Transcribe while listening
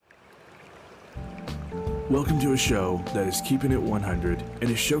Welcome to a show that is keeping it 100 and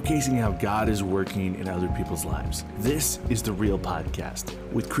is showcasing how God is working in other people's lives. This is The Real Podcast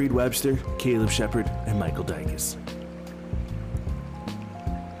with Creed Webster, Caleb Shepard, and Michael Dykes.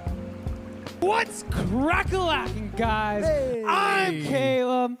 What's crack-a-lacking, guys? Hey. I'm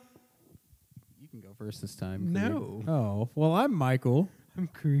Caleb. You can go first this time. Creed. No. Oh, well, I'm Michael. I'm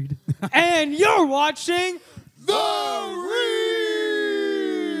Creed. And you're watching The Real!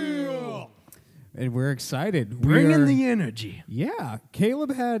 And we're excited. Bringing the energy. Yeah.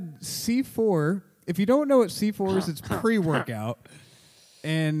 Caleb had C4. If you don't know what C4 is, it's pre-workout.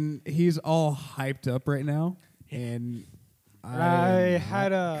 And he's all hyped up right now. And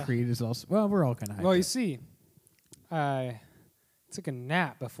Creed is also... Well, we're all kind of hyped Well, you up. see, I took a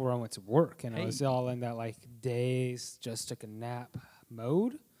nap before I went to work, and I was all in that, like, days, just took a nap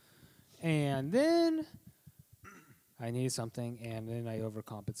mode. And then I needed something, and then I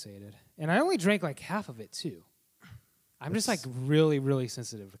overcompensated. And I only drank, like, half of it, too. I'm just, like, really, really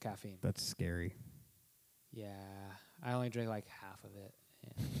sensitive to caffeine. That's scary. Yeah, I only drank, like, half of it.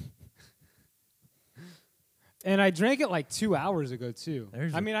 Yeah. And I drank it like 2 hours ago too. I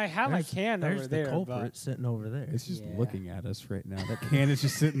had my can over there. There's the culprit sitting over there. It's just Yeah. looking at us right now. That can is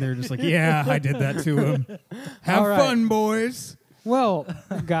just sitting there just like, yeah, I did that to him. Have All right. fun, boys. Well,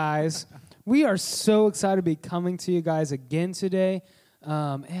 guys, we are so excited to be coming to you guys again today.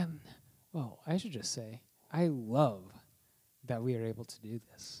 And, well, I should just say, I love that we are able to do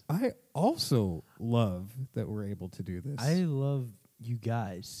this. I also love that we're able to do this. I love you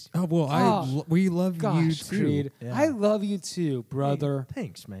guys. Oh, well, we love you Gosh, too. Creed, Yeah. I love you too, brother. Hey,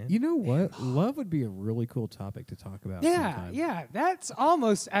 thanks, man. You know what? Love would be a really cool topic to talk about. Yeah, sometime. yeah, that's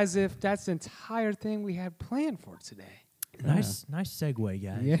almost as if that's the entire thing we had planned for today. nice segue,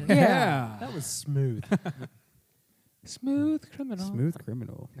 guys. Yeah. Yeah. That was smooth. Smooth criminal. Smooth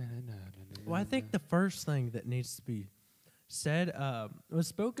criminal. Well, I think the first thing that needs to be said was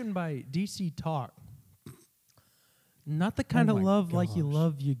spoken by DC Talk. Not the kind Oh of my love like you gosh.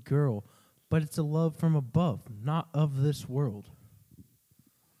 love your girl, but it's a love from above, not of this world.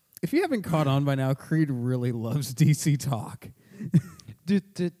 If you haven't caught on by now, Creed really loves DC talk.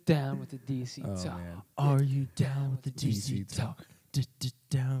 Down with the DC Oh, talk. man. Are you down with the DC DC Talk?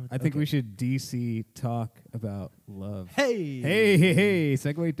 Down. I think we should DC talk about love. Hey. Hey.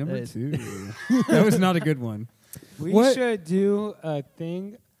 Segue number Hey. 2. That was not a good one. We What- should do a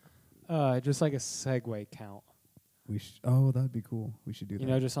thing, just like a segue count. Oh, that'd be cool. We should do that. You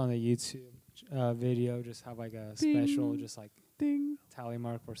know, just on the YouTube video, just have like a special, just like Ding. tally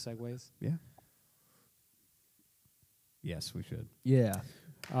mark for segues. Yeah. Yes, we should. Yeah.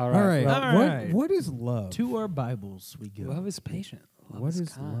 All All right. well, All right. What is love? To our Bibles we go. love is patient. Love What is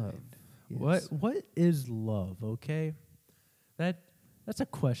kind. love? Yes. What is love? Okay, that's a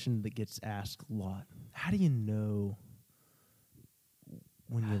question that gets asked a lot. How do you know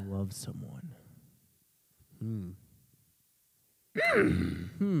when you love someone?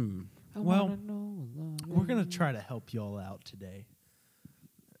 I Well, wanna know love We're gonna is- try to help y'all out today.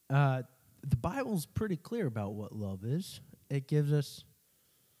 The Bible's pretty clear about what love is. It gives us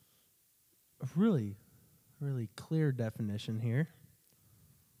a really, really clear definition here.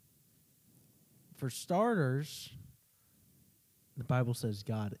 For starters, the Bible says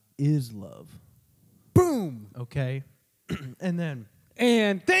God is love. Boom. Okay? And then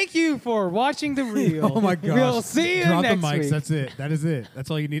And thank you for watching the reel. Oh my gosh. We'll see you Drop next the mics. week. That's it. That is it. That's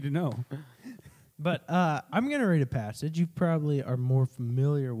all you need to know. But I'm going to read a passage. You probably are more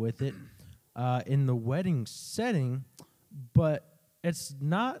familiar with it in the wedding setting, but it's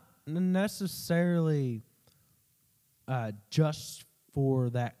not necessarily just for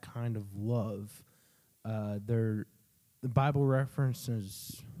that kind of love. The Bible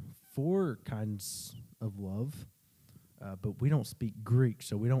references 4 kinds of love, but we don't speak Greek,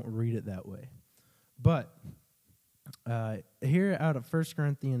 so we don't read it that way. But here out of 1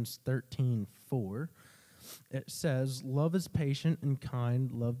 Corinthians 13:4, it says, "Love is patient and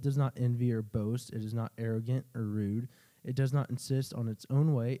kind. Love does not envy or boast. It is not arrogant or rude. It does not insist on its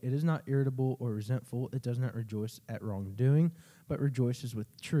own way. It is not irritable or resentful. It does not rejoice at wrongdoing, but rejoices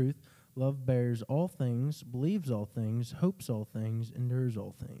with truth. Love bears all things, believes all things, hopes all things, endures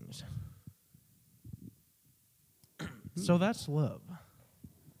all things." So that's love.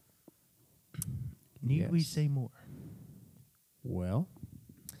 Need we Yes. say more? Well,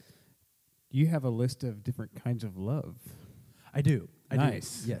 you have a list of different kinds of love. I do.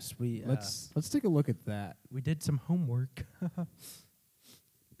 Nice. Yes, we Let's take a look at that. we did some homework.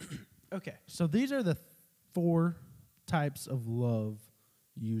 Okay, so these are the 4 types of love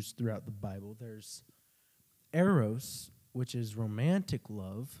used throughout the Bible. There's eros, which is romantic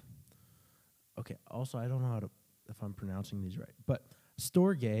love. okay, also I don't know if I'm pronouncing these right, but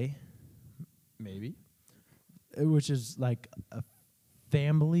storge, maybe, which is like a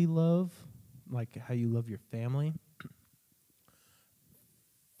family love, like how you love your family.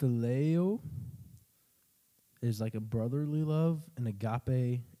 Phileo is like a brotherly love, and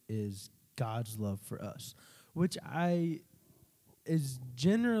agape is God's love for us, which is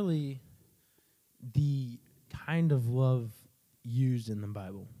generally the kind of love used in the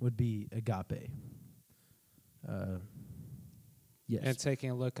Bible would be agape. Yes. And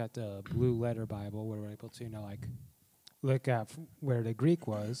taking a look at the Blue Letter Bible, where we're able to, look at where the Greek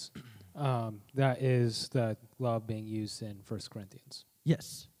was, that is the love being used in 1 Corinthians.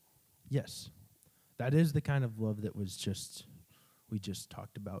 Yes. Yes. That is the kind of love that we just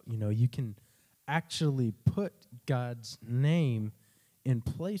talked about. You can actually put God's name in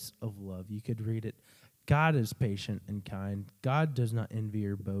place of love. You could read it. God is patient and kind. God does not envy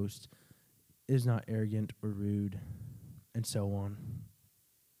or boast, is not arrogant or rude, and so on.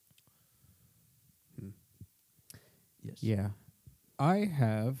 Yes. Yeah. I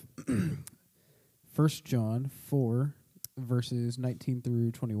have 1 John 4, verses 19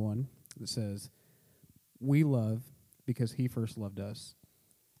 through 21, that says, "We love because he first loved us.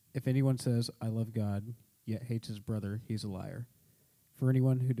 If anyone says, 'I love God,' yet hates his brother, he's a liar. For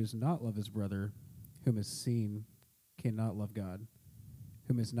anyone who does not love his brother, whom has seen, cannot love God,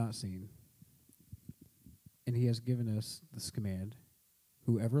 whom has not seen. And he has given us this command: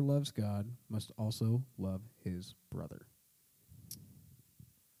 whoever loves God must also love his brother."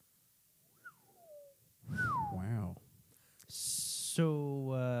 Wow.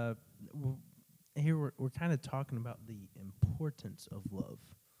 So here we're kind of talking about the importance of love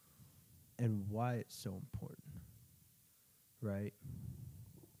and why it's so important, right?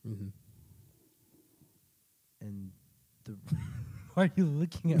 Mm-hmm. And why are you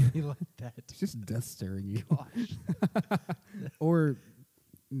looking at me like that? It's just death staring you. Gosh. Or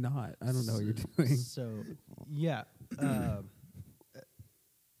not. I don't know what you're doing. So, yeah.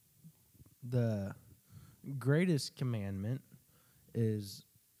 The greatest commandment is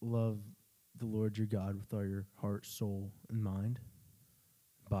love the Lord your God with all your heart, soul, and mind,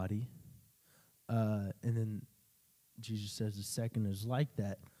 body. And then Jesus says the second is like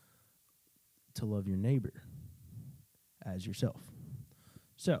that, to love your neighbor as yourself.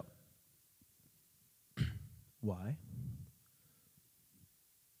 So, why?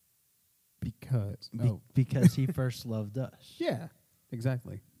 Because he first loved us. Yeah,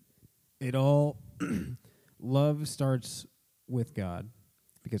 exactly. It all, love starts with God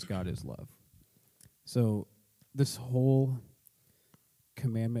because God is love. So this whole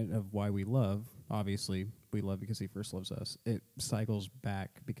commandment of why we love, obviously we love because he first loves us. It cycles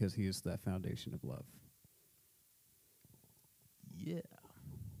back because he is that foundation of love. Yeah.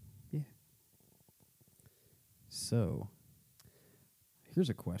 Yeah. So here's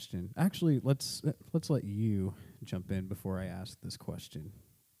a question. Actually, let's let you jump in before I ask this question.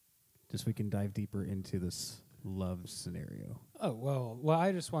 Just so we can dive deeper into this love scenario. Oh, well, what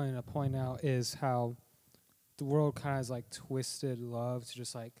I just wanted to point out is how the world kind of has twisted love to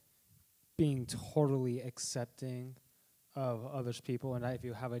just being totally accepting of others' people, and that if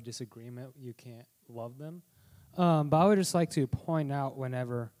you have a disagreement, you can't love them. But I would just like to point out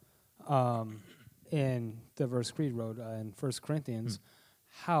whenever in the verse Creed wrote in 1 Corinthians,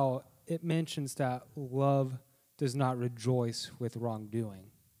 how it mentions that love does not rejoice with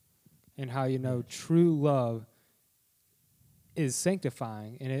wrongdoing. And how, true love is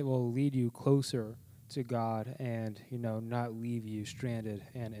sanctifying, and it will lead you closer to God and, not leave you stranded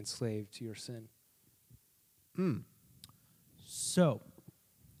and enslaved to your sin. So,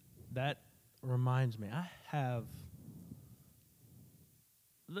 that reminds me, I have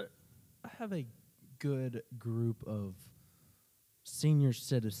a good group of senior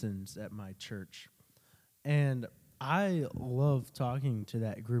citizens at my church, and I love talking to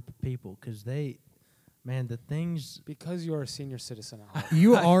that group of people because the things... Because you're a senior citizen at heart.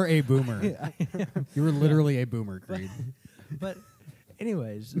 You are a boomer. You were literally a boomer, Creed. But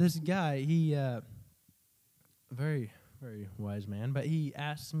anyways, this guy, he, very, very wise man, but he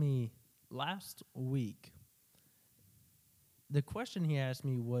asked me last week, the question he asked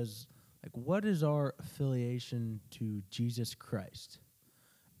me was, what is our affiliation to Jesus Christ?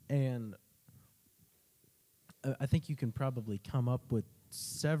 And I think you can probably come up with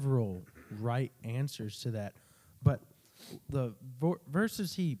several right answers to that. But the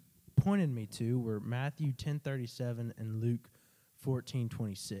verses he pointed me to were Matthew 10:37 and Luke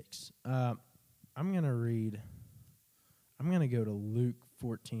 14:26. I'm going to go to Luke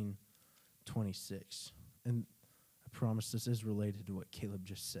 14:26. And I promise this is related to what Caleb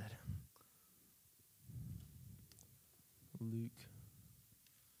just said. Luke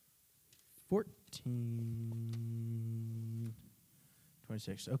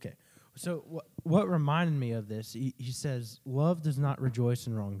 14:26. Okay. So what reminded me of this, he says, love does not rejoice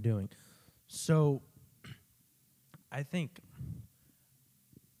in wrongdoing. So I think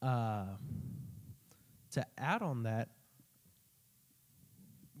to add on that,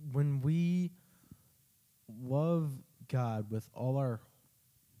 when we love God with all our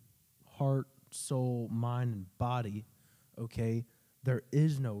heart, soul, mind, and body, okay, there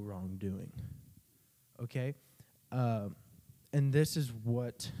is no wrongdoing, okay? And this is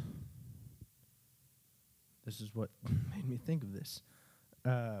what made me think of this.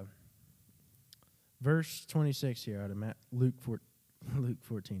 Verse 26 here out of Luke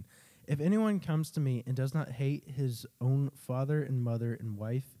 14. If anyone comes to me and does not hate his own father and mother and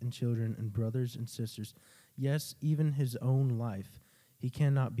wife and children and brothers and sisters, yes, even his own life, he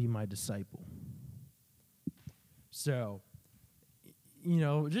cannot be my disciple. So,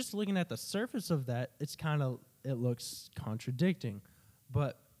 just looking at the surface of that, it looks contradicting.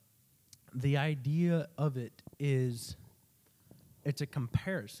 But the idea of it is, it's a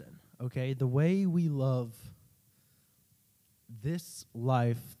comparison, okay? The way we love this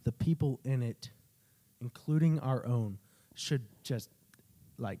life, the people in it, including our own, should just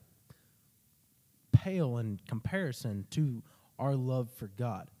pale in comparison to our love for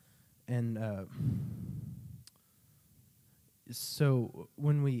God. And so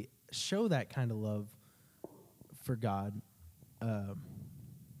when we show that kind of love for God,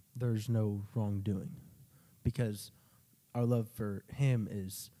 there's no wrongdoing, because our love for him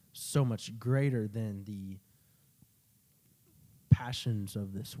is so much greater than the passions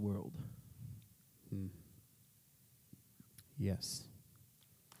of this world. Yes.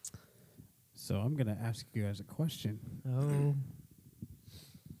 So I'm going to ask you guys a question. Oh.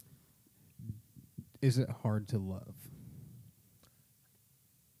 Is it hard to love?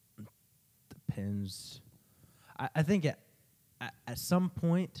 Depends. I think at some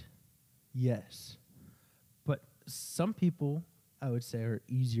point, yes. But some people, I would say, are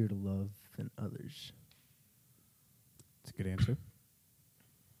easier to love than others. That's a good answer.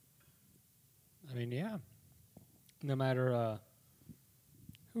 I mean, yeah. No matter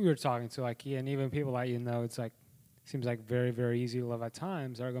who you're talking to, and even people that it's seems like very, very easy to love at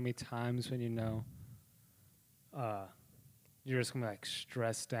times. There are going to be times when you're just going to be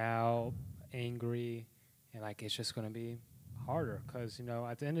stressed out, angry, and it's just going to be harder because,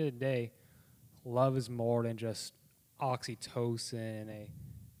 at the end of the day, love is more than just oxytocin, a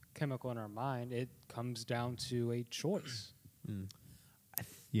chemical in our mind. It comes down to a choice.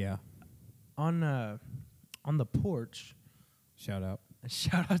 Yeah. On the porch, Shout out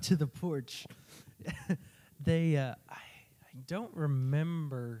to the porch. They I don't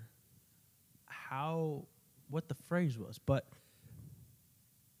remember what the phrase was, but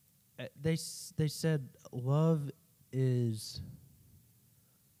they said love is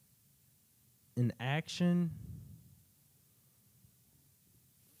an action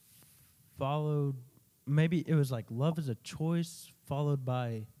followed, maybe it was love is a choice followed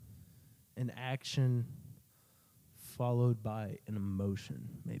by an action followed by an emotion,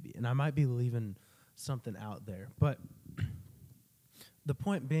 maybe. And I might be leaving something out there, but the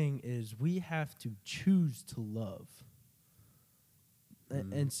point being is we have to choose to love.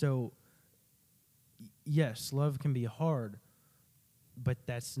 And so, yes, love can be hard, but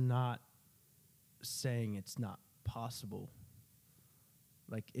that's not saying it's not possible.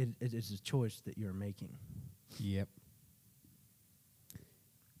 It is a choice that you're making. Yep.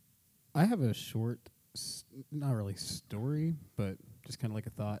 I have a short, not really story, but just kind of a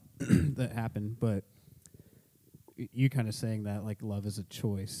thought that happened. But you kind of saying that love is a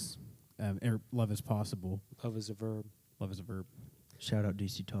choice, or love is possible. Love is a verb. Love is a verb. Shout out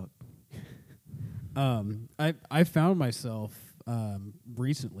DC Talk. I found myself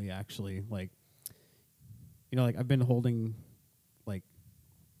recently actually I've been holding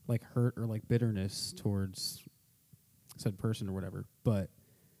hurt or bitterness towards said person or whatever, but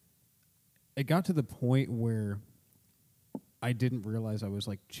it got to the point where I didn't realize I was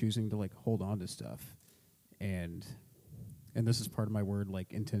choosing to hold on to stuff, and this is part of my word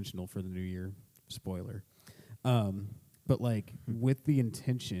intentional for the new year. Spoiler. But with the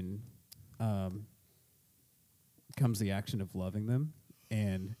intention comes the action of loving them,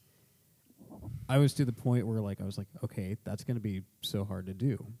 and I was to the point where I was okay, that's going to be so hard to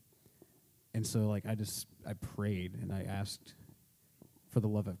do. And so I prayed and I asked for the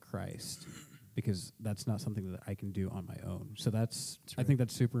love of Christ, because that's not something that I can do on my own. So that's right. I think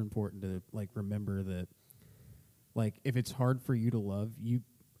that's super important to remember that if it's hard for you to love, you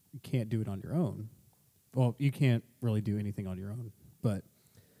can't do it on your own. well, you can't really do anything on your own, but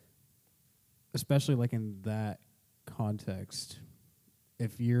especially like in that context,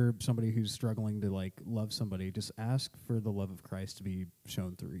 if you're somebody who's struggling to like love somebody, just ask for the love of Christ to be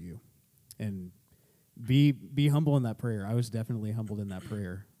shown through you, and be humble in that prayer. I was definitely humbled in that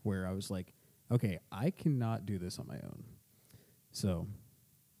prayer where I was like, okay, I cannot do this on my own. So,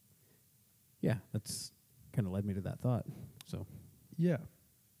 yeah, that's kind of led me to that thought. So, Yeah.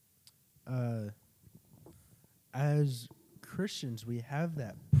 As Christians, we have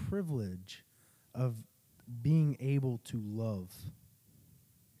that privilege of being able to love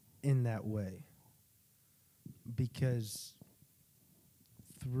in that way, because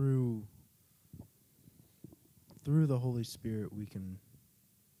through the Holy Spirit we can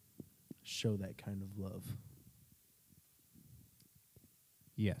show that kind of love.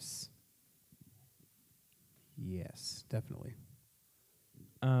 yes. Yes, definitely.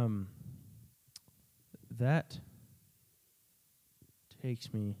 That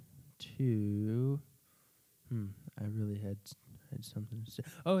takes me to I really had something to say.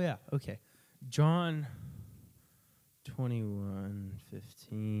 Oh yeah, okay. John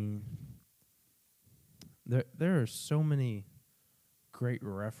 21:15. There are so many great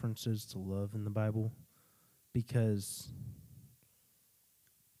references to love in the Bible, because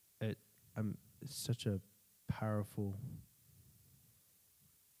it's such a powerful.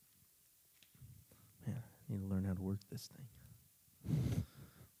 Man, I need to learn how to work this thing.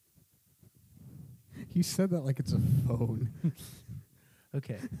 You said that like it's a phone.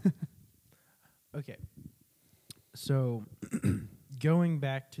 Okay. Okay. So, going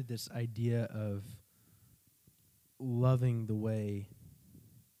back to this idea of loving the way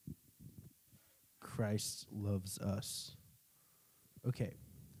Christ loves us. Okay.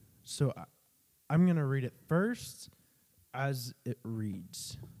 So, I'm going to read it first as it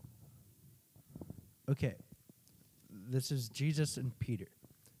reads. Okay. This is Jesus and Peter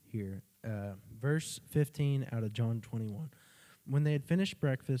here. Verse 15 out of John 21. When they had finished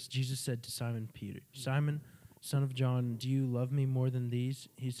breakfast, Jesus said to Simon Peter, "Simon, son of John, do you love me more than these?"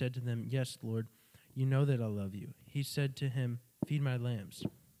 He said to them, "Yes, Lord, you know that I love you." He said to him, "Feed my lambs."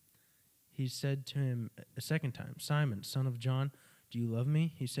 He said to him a second time, "Simon, son of John, do you love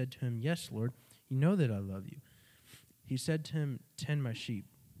me?" He said to him, "Yes, Lord, you know that I love you." He said to him, "Tend my sheep."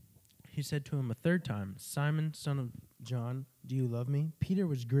 He said to him a third time, "Simon, son of John, do you love me?" Peter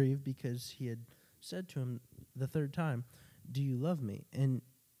was grieved because he had said to him the third time, "Do you love me?" And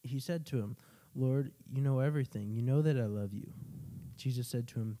he said to him, "Lord, you know everything. You know that I love you." Jesus said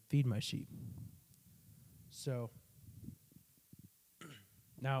to him, "Feed my sheep." So,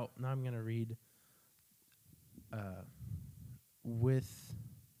 now I'm going to read with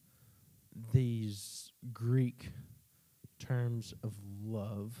these Greek terms of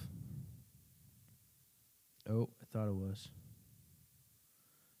love. Oh, I thought it was.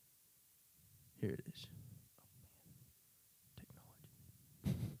 Here it is. Oh,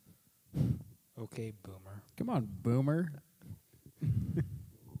 man. Technology. Okay, boomer. Come on, boomer.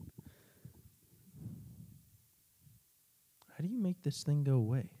 How do you make this thing go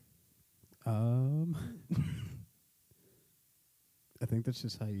away? I think that's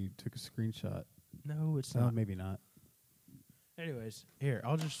just how you took a screenshot. No, it's Oh, not. maybe not. Anyways, here,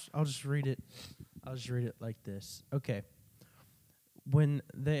 I'll just read it. I'll just read it like this. Okay. When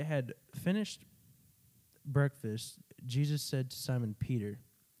they had finished breakfast, Jesus said to Simon Peter,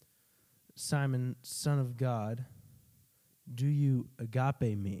 "Simon, son of God, do you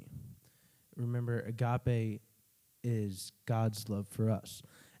agape me?" Remember, agape is God's love for us.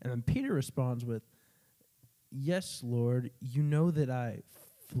 And then Peter responds with, "Yes, Lord, you know that I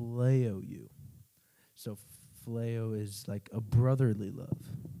phileo you." So phileo is like a brotherly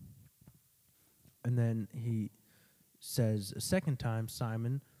love. And then he says a second time,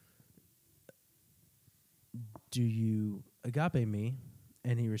 "Simon, do you agape me?"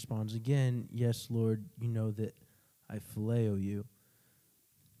 And he responds again, "Yes, Lord, you know that I phileo you."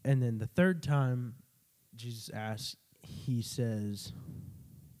 And then the third time Jesus asks, he says,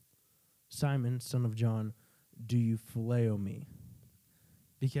 "Simon, son of John, do you phileo me?"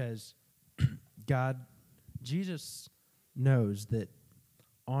 Because Jesus knows that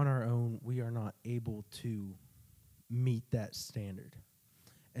on our own, we are not able to meet that standard.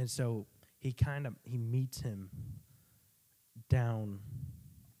 And so he meets him down,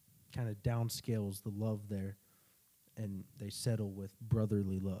 kind of downscales the love there, and they settle with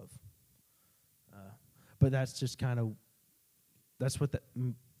brotherly love. But that's just that's what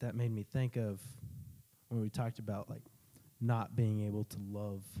that made me think of when we talked about like not being able to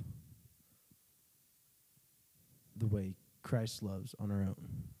love the way Christ loves on our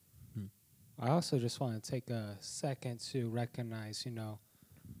own. I also just want to take a second to recognize,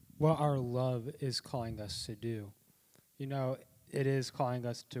 what our love is calling us to do. It is calling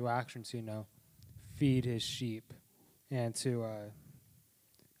us to actions, feed his sheep and to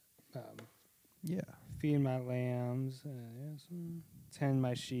Yeah. feed my lambs, tend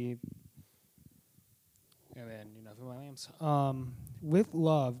my sheep, and then, feed my lambs. With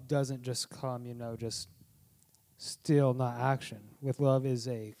love doesn't just come, just still not action. With love is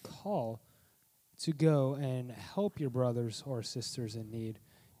a call to go and help your brothers or sisters in need,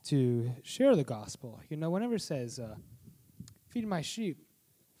 to share the gospel. Whenever it says, feed my sheep,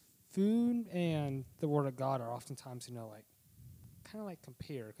 food and the word of God are oftentimes, kind of like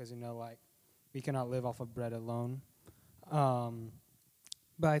compare, because, we cannot live off of bread alone.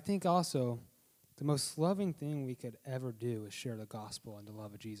 But I think also the most loving thing we could ever do is share the gospel and the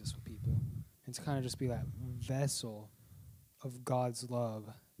love of Jesus with people, and to kind of just be that vessel of God's love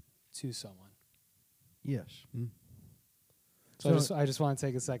to someone. Yes. So I just want to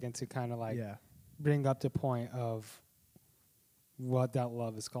take a second to kind of bring up the point of what that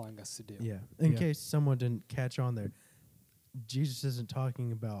love is calling us to do. Yeah. In case someone didn't catch on there, Jesus isn't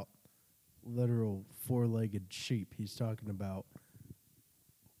talking about literal four-legged sheep. He's talking about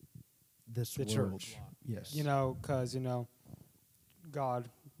this The world. church. Yes. Because, God,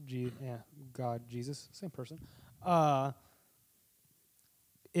 Jesus, same person,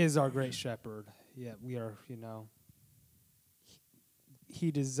 is our great shepherd. Yeah, we are, he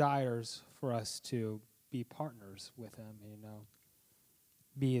desires for us to be partners with him,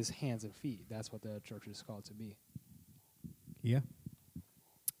 be his hands and feet. That's what the church is called to be. Yeah.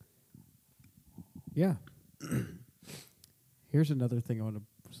 Yeah. Here's another thing I want to...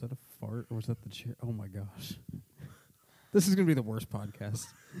 Was that a fart or was that the chair? Oh, my gosh. This is going to be the worst podcast.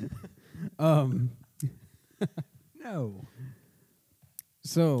 No.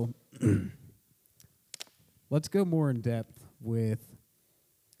 So, let's go more in depth with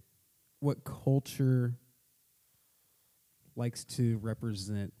what culture likes to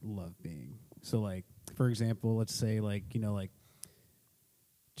represent love being. So, for example, let's say,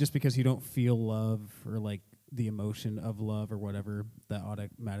 just because you don't feel love or, the emotion of love or whatever, that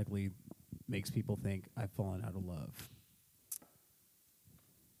automatically makes people think, I've fallen out of love.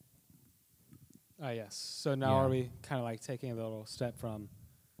 Yes. So now are we kind of taking a little step from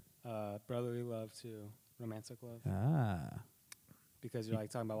brotherly love to romantic love? Ah. Because you're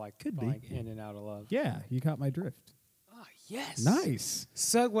talking about Could be. falling in and out of love. Yeah, you caught my drift. Ah, yes. Nice.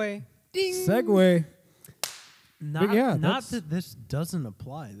 Segue. Ding. Segue. Not, yeah, not that's- that this doesn't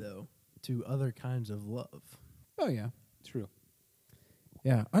apply, though, to other kinds of love. Oh, yeah. True.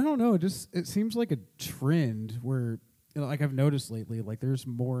 Yeah, I don't know. It seems like a trend where, I've noticed lately, there's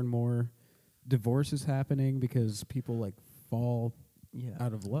more and more divorces happening because people fall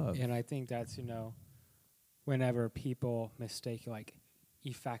out of love. And I think that's, whenever people mistake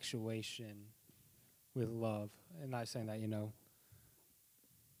infatuation with love, and not saying that,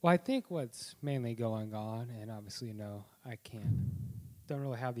 well, I think what's mainly going on, and obviously, I don't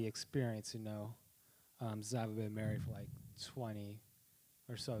really have the experience, since I've been married for 20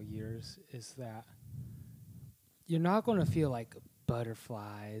 or so years, is that you're not going to feel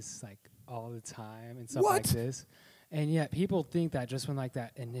butterflies all the time and stuff like this. And yet people think that just when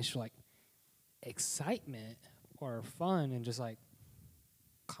that initial excitement or fun and just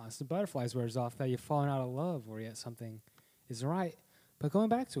constant butterflies wears off, that you're falling out of love, or yet something is right. But going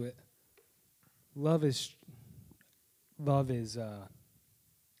back to it, love is a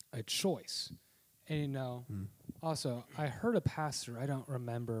choice. And also I heard a pastor, I don't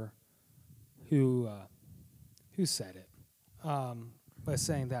remember who said it, but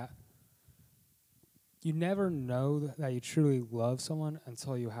saying that you never know that you truly love someone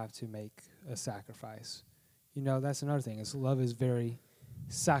until you have to make a sacrifice. That's another thing. Love is very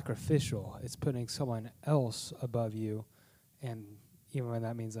sacrificial. It's putting someone else above you, and even when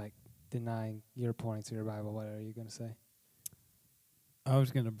that means denying your points to your Bible. What are you going to say? I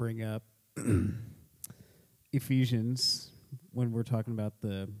was going to bring up Ephesians when we're talking about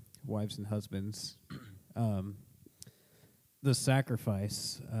the wives and husbands. The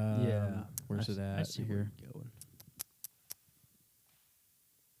sacrifice. Where's it at? I see here? where you're going.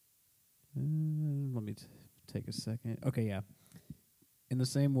 Let me take a second. Okay, yeah. In the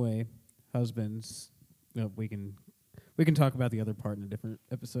same way, husbands, we can talk about the other part in a different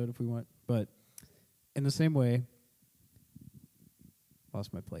episode if we want, but in the same way,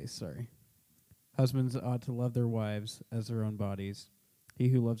 lost my place, sorry. Husbands ought to love their wives as their own bodies. He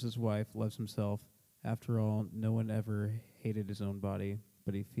who loves his wife loves himself. After all, no one ever hated his own body,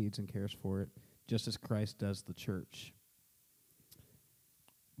 but he feeds and cares for it, just as Christ does the church.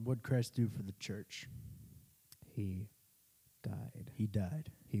 What'd Christ do for the church? He died. He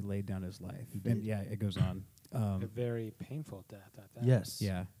died. He laid down his life. He And did. yeah, it goes on. A very painful death at that. Yes.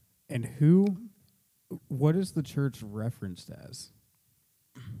 Yeah. And what is the church referenced as?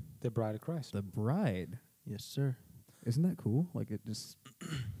 The bride of Christ. The bride. Yes, sir. Isn't that cool? Like it just.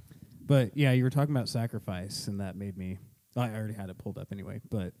 But yeah, you were talking about sacrifice, and that made me. I already had it pulled up anyway,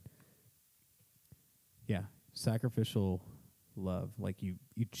 but yeah, sacrificial love. Like you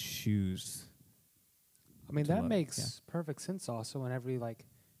choose. I mean, to that love, makes perfect sense also whenever you like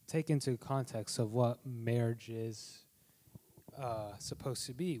take into context of what marriage is supposed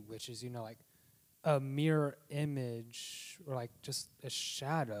to be, which is, like a mirror image or like just a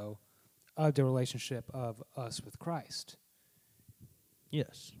shadow of the relationship of us with Christ.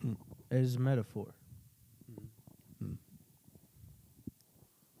 Yes. It is a metaphor.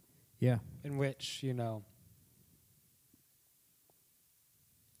 Yeah. In which,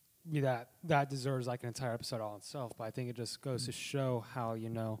 that deserves like an entire episode all itself, but I think it just goes to show how,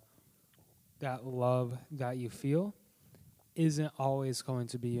 that love that you feel isn't always going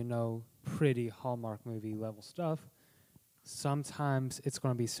to be, pretty Hallmark movie level stuff. Sometimes it's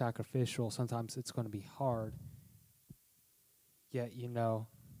going to be sacrificial, sometimes it's going to be hard. Yet,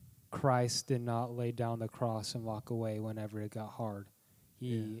 Christ did not lay down the cross and walk away whenever it got hard.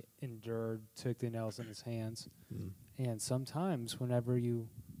 He endured, took the nails in his hands. And sometimes whenever you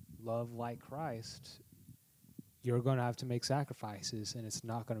love like Christ, you're going to have to make sacrifices, and it's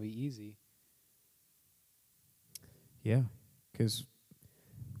not going to be easy. Yeah, because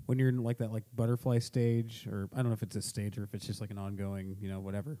when you're in like that like butterfly stage, or I don't know if it's a stage or if it's just like an ongoing,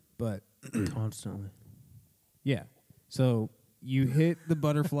 whatever. But Constantly. yeah, so you hit the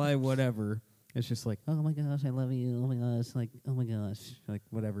butterfly, whatever. It's just like, oh my gosh, I love you. Oh my gosh, like, oh my gosh, like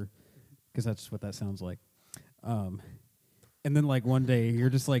whatever, because that's what that sounds like. And then like one day you're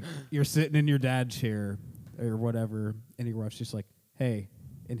just like you're sitting in your dad's chair or whatever, and he runs just like, hey,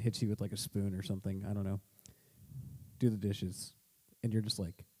 and hits you with like a spoon or something. I don't know. Do the dishes, and you're just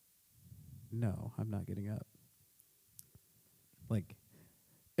like, no, I'm not getting up. Like,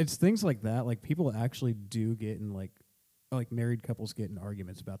 it's things like that. Like people actually do get in like married couples get in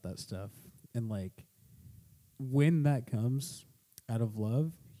arguments about that stuff, and like when that comes out of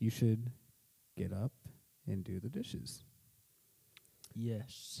love, you should get up and do the dishes.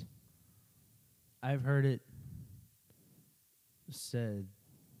 Yes. I've heard it said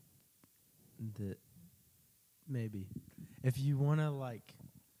that maybe if you want to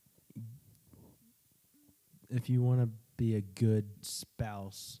be a good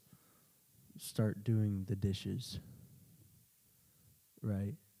spouse, start doing the dishes.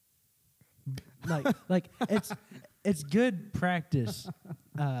 Right? Like it's good practice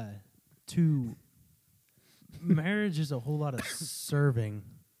to marriage is a whole lot of serving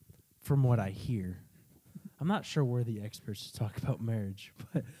from what I hear. I'm not sure we're the experts to talk about marriage,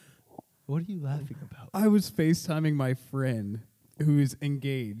 but what are you laughing about? I was FaceTiming my friend who is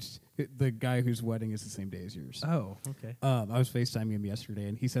engaged, the guy whose wedding is the same day as yours. Oh, okay. I was FaceTiming him yesterday,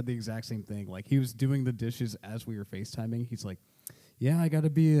 and he said the exact same thing. Like, he was doing the dishes as we were FaceTiming. He's like, yeah, I got to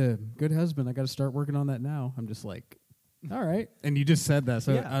be a good husband. I got to start working on that now. I'm just like, all right. And you just said that,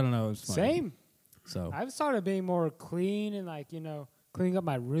 so Yeah. I don't know. It's funny. Same. So I've started being more clean and cleaning up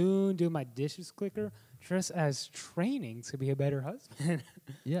my room, doing my dishes quicker, just as training to be a better husband.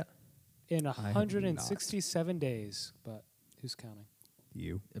 Yeah. In have 167 days, but who's counting?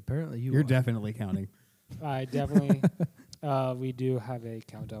 you. Apparently You're are. definitely counting. I definitely, we do have a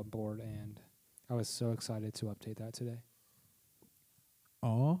countdown board, and I was so excited to update that today.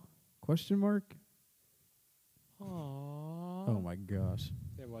 Aw? Question mark? Aww. Oh my gosh.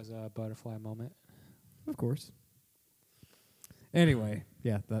 There was a butterfly moment. Of course. Anyway,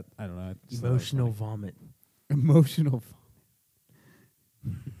 yeah, that I don't know. I just thought that was Emotional funny. vomit. Emotional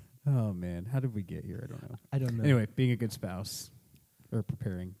vomit. Oh man, how did we get here? I don't know. I don't know. Anyway, being a good spouse, or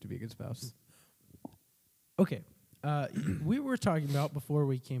preparing to be a good spouse. Okay. We were talking about before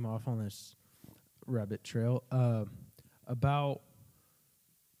we came off on this rabbit trail about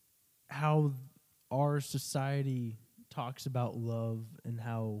how our society talks about love and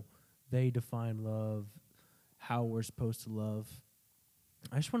how they define love, how we're supposed to love.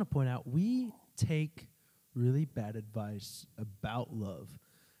 I just want to point out we take really bad advice about love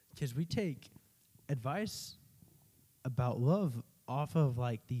because we take advice about love off of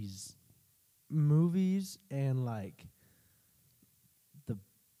like these movies and like the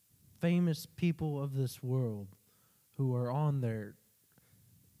famous people of this world who are on their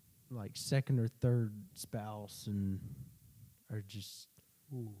like second or third spouse and are just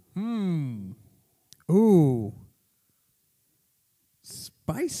Ooh.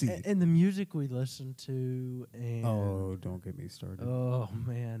 Spicy. And the music we listen to, and Oh, don't get me started. oh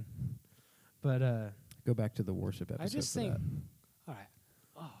man, but Go back to the worship episode. I just for think, that. all right.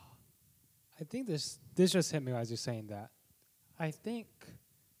 Oh, I think this just hit me as you're saying that. I think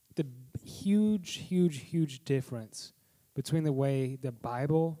the huge difference between the way the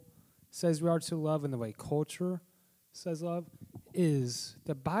Bible says we are to love and the way culture says love is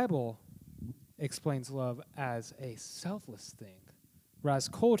the Bible explains love as a selfless thing, whereas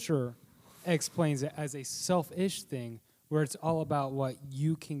culture explains it as a selfish thing where it's all about what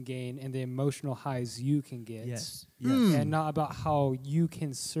you can gain and the emotional highs you can get. yes, And not about how you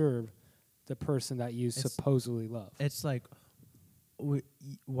can serve the person that you It's- supposedly love. it's like,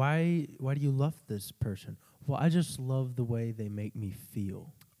 why do you love this person? Well, I just love the way they make me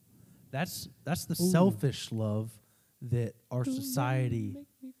feel. That's the selfish love that our society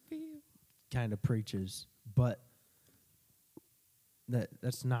kind of preaches, but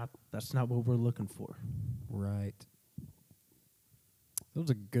that's not what we're looking for. Right. That was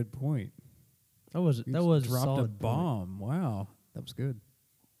a good point. That was You a dropped a solid point. bomb. Wow, that was good.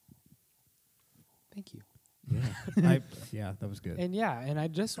 Thank you. Yeah, yeah, that was good. And I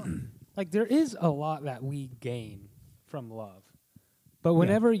just like there is a lot that we gain from love. But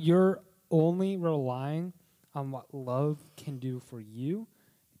whenever you're only relying on what love can do for you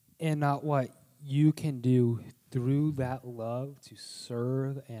and not what you can do through that love to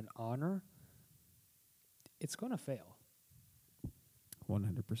serve and honor, it's going to fail.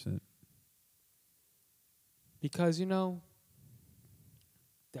 100%. Because, there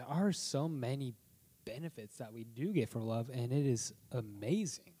are so many benefits that we do get from love, and it is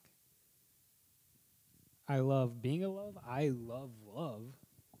amazing. I love being in love. I love love,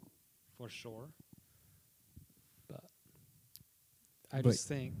 for sure. But I But- just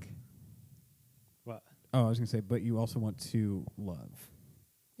think, what? Oh, I was gonna say, but you also want to love.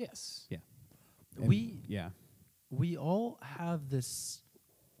 Yes. And We all have this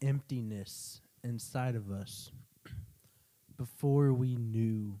emptiness inside of us before we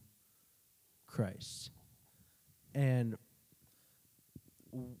knew Christ. And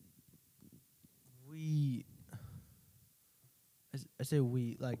I say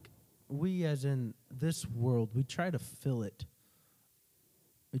we, like, we as in this world, we try to fill it.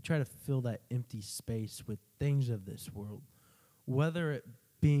 We try to fill that empty space with things of this world, whether it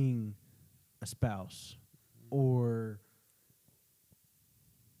being a spouse or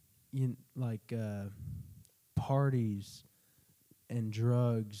parties and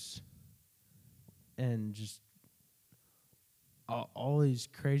drugs and just all these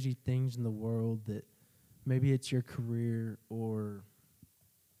crazy things in the world that maybe it's your career, or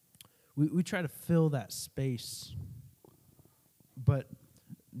we try to fill that space. But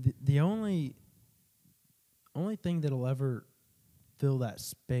the only thing that'll ever fill that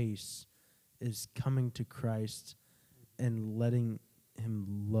space is coming to Christ and letting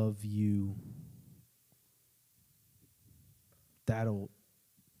him love you.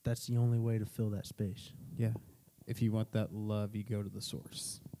 That's the only way to fill that space. Yeah. If you want that love, you go to the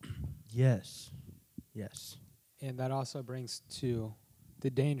source. Yes. And that also brings to the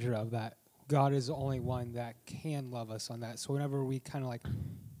danger of that God is the only one that can love us on that. So whenever we kind of like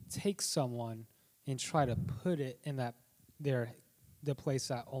take someone and try to put it in the place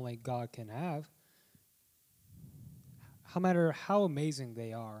that only God can have, no matter how amazing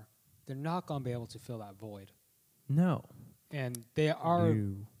they are, they're not going to be able to fill that void. No. And they are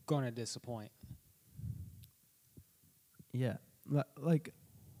You. going to disappoint. Yeah. Like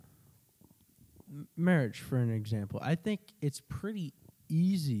marriage, for an example. I think it's pretty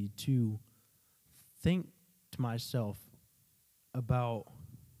easy to think to myself about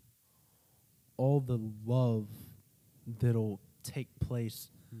all the love that'll take place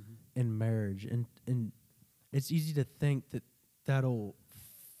in marriage, and it's easy to think that that'll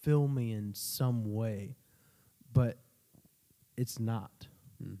fill me in some way, but it's not.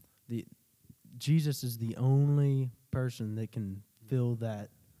 Jesus is the only person that can fill that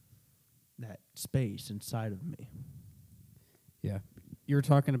space inside of me. Yeah. You were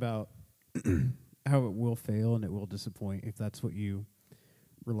talking about how it will fail and it will disappoint if that's what you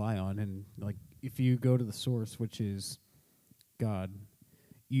rely on. And like if you go to the source, which is God,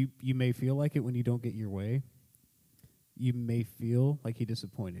 you may feel like it when you don't get your way. You may feel like he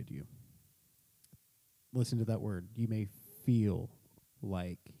disappointed you. Listen to that word. You may feel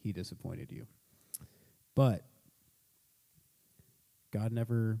like he disappointed you. But God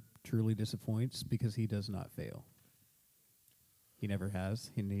never truly disappoints because he does not fail. He never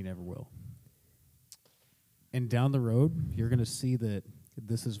has, and he never will. And down the road, you're going to see that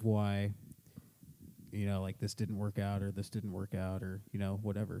this is why like this didn't work out or this didn't work out or,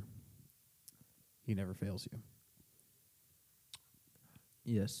 whatever. He never fails you.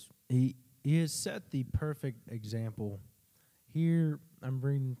 Yes. He has set the perfect example. Here I'm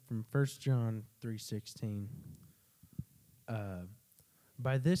reading from 1 John 3:16.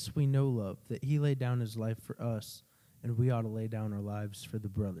 By this we know love, that he laid down his life for us, and we ought to lay down our lives for the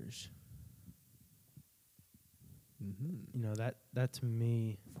brothers. Mm-hmm. That to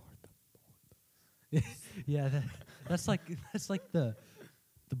me. Yeah, that's like the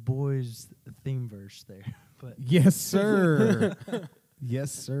boys' theme verse there. But Yes, sir.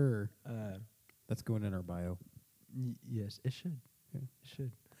 Yes, sir. That's going in our bio. Yes, it should. Yeah. It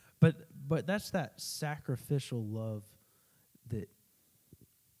should. But that's that sacrificial love that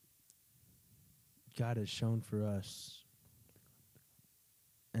God has shown for us.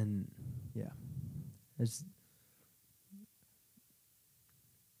 And yeah, it's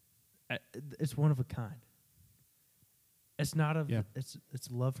one of a kind. It's not of it's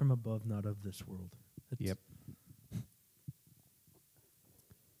love from above, not of this world. Yep.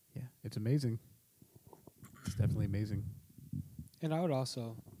 Yeah, it's amazing. It's definitely amazing. And I would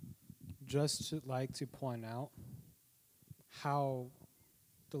also just like to point out how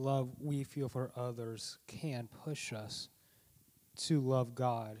the love we feel for others can push us to love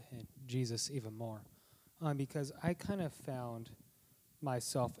God and Jesus even more. Because I kind of found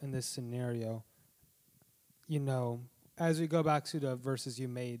myself in this scenario, as we go back to the verses you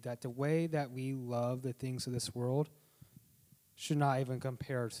made, that the way that we love the things of this world should not even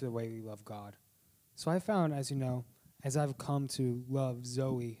compare to the way we love God. So I found, as you know, as I've come to love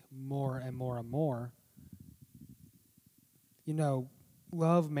Zoe more and more and more,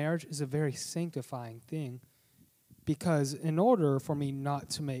 love, marriage is a very sanctifying thing, because in order for me not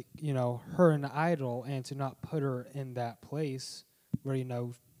to make, her an idol and to not put her in that place where,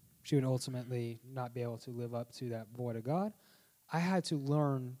 she would ultimately not be able to live up to that void of God, I had to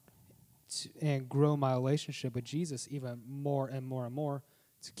learn and grow my relationship with Jesus even more and more and more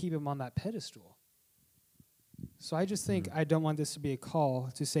to keep him on that pedestal. So I just think I don't want this to be a call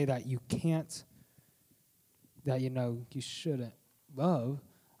to say that you can't, that, you shouldn't love.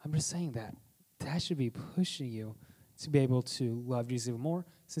 I'm just saying that should be pushing you to be able to love Jesus even more,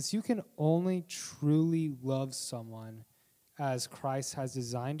 since you can only truly love someone as Christ has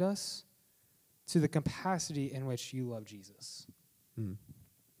designed us to the capacity in which you love Jesus.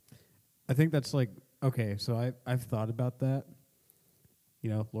 I think that's okay, so I've thought about that.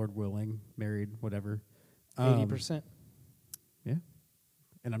 Lord willing, married, whatever. 80%. Yeah.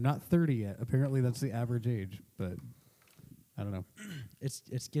 And I'm not 30 yet. Apparently that's the average age, but I don't know.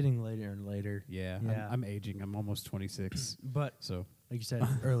 It's getting later and later. Yeah. I'm aging. I'm almost 26. But So like you said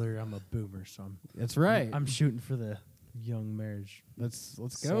earlier, I'm a boomer, so that's right. I'm shooting for the young marriage. Let's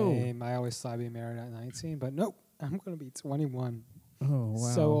go. Same. I always thought I'd be married at 19, but nope. I'm going to be 21. Oh wow.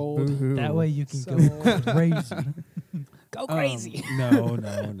 So old. Boo-hoo. That way you can So go crazy. Go crazy.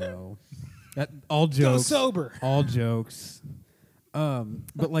 No. All jokes. Go sober. All jokes.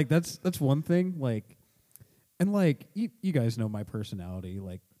 But that's one thing. And you guys know my personality.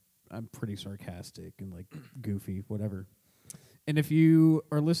 I'm pretty sarcastic and goofy, whatever. And if you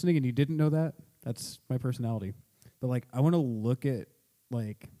are listening and you didn't know that, that's my personality. But I want to look at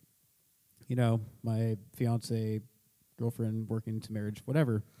my fiance, girlfriend, working to marriage,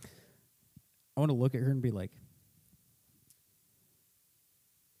 whatever. I want to look at her and be like,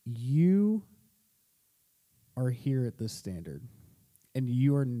 you are here at this standard, and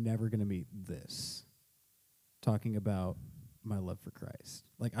you are never going to meet this. Talking about my love for Christ.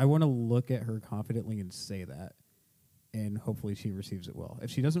 I want to look at her confidently and say that, and hopefully she receives it well. If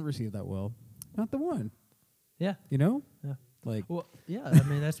she doesn't receive that well, not the one. Yeah. Yeah. Well, yeah. I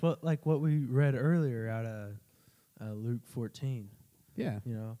mean, that's what we read earlier out of Luke 14. Yeah.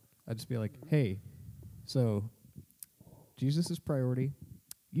 You I'd just be like, hey, so Jesus is priority.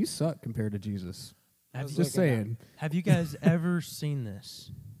 You suck compared to Jesus. Just saying. Have you guys ever seen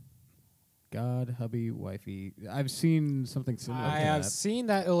this? God, hubby, wifey. I've seen something similar. I have seen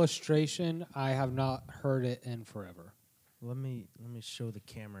that illustration. I have not heard it in forever. Let me show the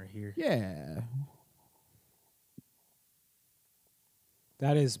camera here. Yeah.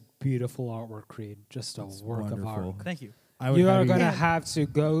 That is beautiful artwork, Creed. Just a work of art. Thank you. You are going to have to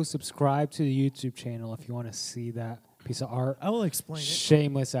go subscribe to the YouTube channel if you want to see that piece of art. I will explain it.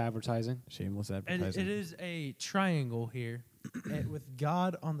 Shameless advertising. Shameless advertising. It is a triangle here with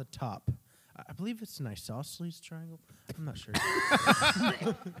God on the top. I believe it's an isosceles triangle. I'm not sure.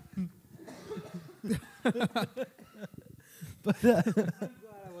 But I'm glad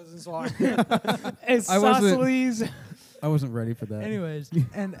I wasn't swallowing. It's isosceles. I wasn't ready for that. anyways,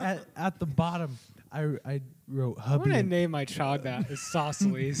 and at the bottom, I wrote I'm hubby. gonna and- name my child that. It's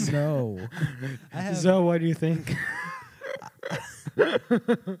Saucilles. No. I have, Zoe, what do you think?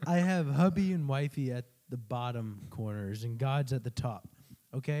 I have hubby and wifey at the bottom corners, and God's at the top.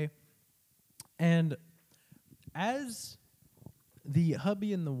 Okay, and as the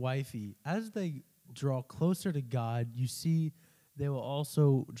hubby and the wifey, as they draw closer to God, you see they will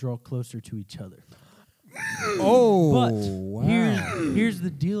also draw closer to each other. Oh, But wow. here's the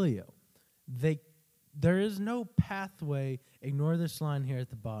dealio. There is no pathway. Ignore this line here at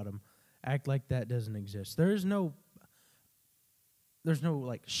the bottom. Act like that doesn't exist. There's no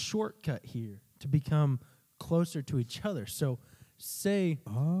like shortcut here to become closer to each other. So say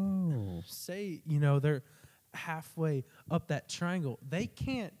they're halfway up that triangle. They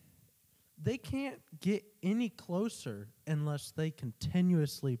can't get any closer unless they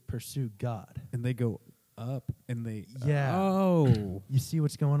continuously pursue God. And they go up and they. Yeah. Oh. You see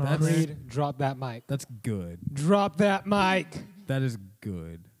what's going on That's- there? Reed, drop that mic. That's good. Drop that mic. That is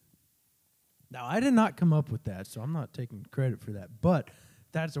good. Now, I did not come up with that, so I'm not taking credit for that. But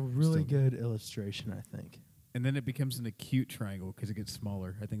that's a really Still good illustration, I think. And then it becomes an acute triangle because it gets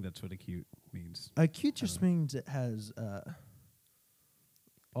smaller. I think that's what acute means. Acute just means it has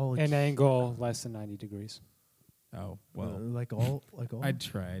all An angle less than 90 degrees. Oh, well. like all. I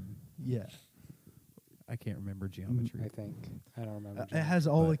tried. Yeah. I can't remember geometry. I think. I don't remember. It has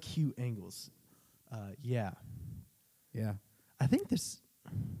all but- acute angles. Yeah. Yeah. I think this.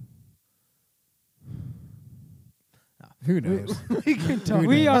 Who knows? We can talk.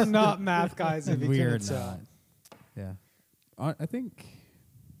 We are not math guys. If you We can't are tell. not. Yeah. I think,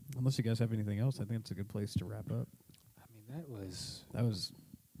 unless you guys have anything else, I think it's a good place to wrap up. I mean, that was That was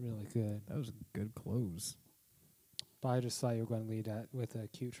really good. a good close. But I just thought you were going to lead that with a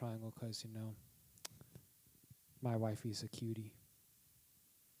cute triangle because, my wifey's a cutie.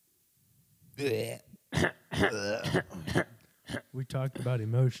 We talked about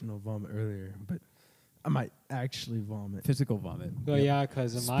emotional vomit earlier, but I might actually vomit. Physical vomit. Well, Yep. yeah,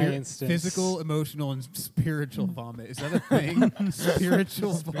 because in my instance. Physical, emotional, and spiritual vomit. Is that a thing?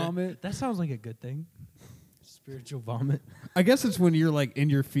 Spiritual vomit? That sounds like a good thing. Spiritual vomit. I guess it's when you're like in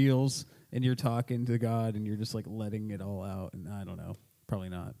your feels and you're talking to God and you're just like letting it all out. And I don't know. Probably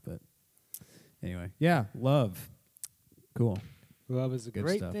not. But anyway. Yeah. Love. Cool. Love is a Good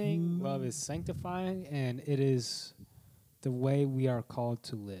great stuff. thing. Love is sanctifying, and it is the way we are called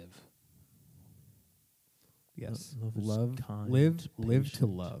to live. Yes. Love is Love. kind, Live to patient.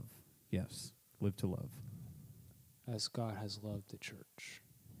 love. Yes. Live to love. As God has loved the church.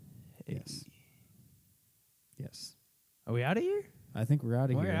 Yes. Yes. Are we out of here? I think we're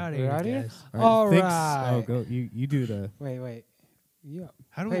out of We're here. out of We're here, outta here? guys. All thanks. right. Oh, go. You do the. Wait. Yeah.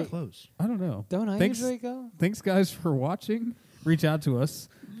 How do we Hey. close? I don't know. Don't I Thanks. usually go? Thanks, guys, for watching. Reach out to us.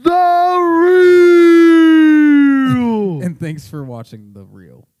 And thanks for watching The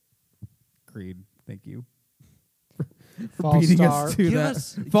Real. Creed, thank you. For False beating start. us to Give that.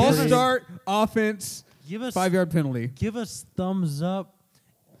 us- False give us- start, offense, Give us 5-yard penalty. Give us thumbs up.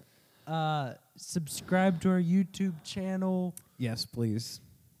 Subscribe to our YouTube channel. Yes, please.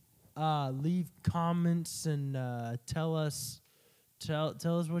 Leave comments and tell us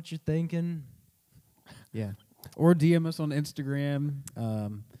what you're thinking. Yeah. Or DM us on Instagram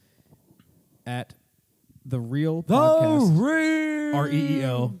at The Real Podcast.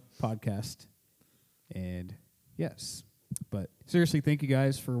 REEL Podcast. And yes. But seriously, thank you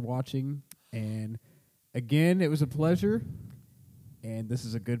guys for watching. And again, it was a pleasure. And this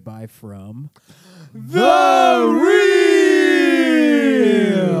is a goodbye from The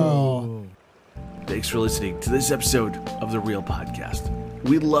Real. Thanks for listening to this episode of The Real Podcast.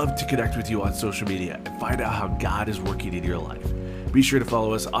 We'd love to connect with you on social media and find out how God is working in your life. Be sure to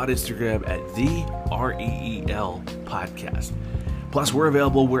follow us on Instagram at the REEL Podcast. Plus, we're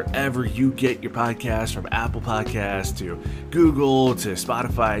available wherever you get your podcasts, from Apple Podcasts to Google to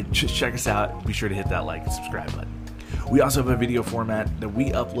Spotify. Just check us out. Be sure to hit that like and subscribe button. We also have a video format that we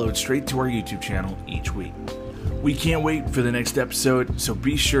upload straight to our YouTube channel each week. We can't wait for the next episode, so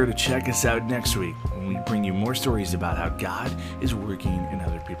be sure to check us out next week when we bring you more stories about how God is working in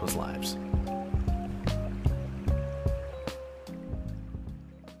other people's lives.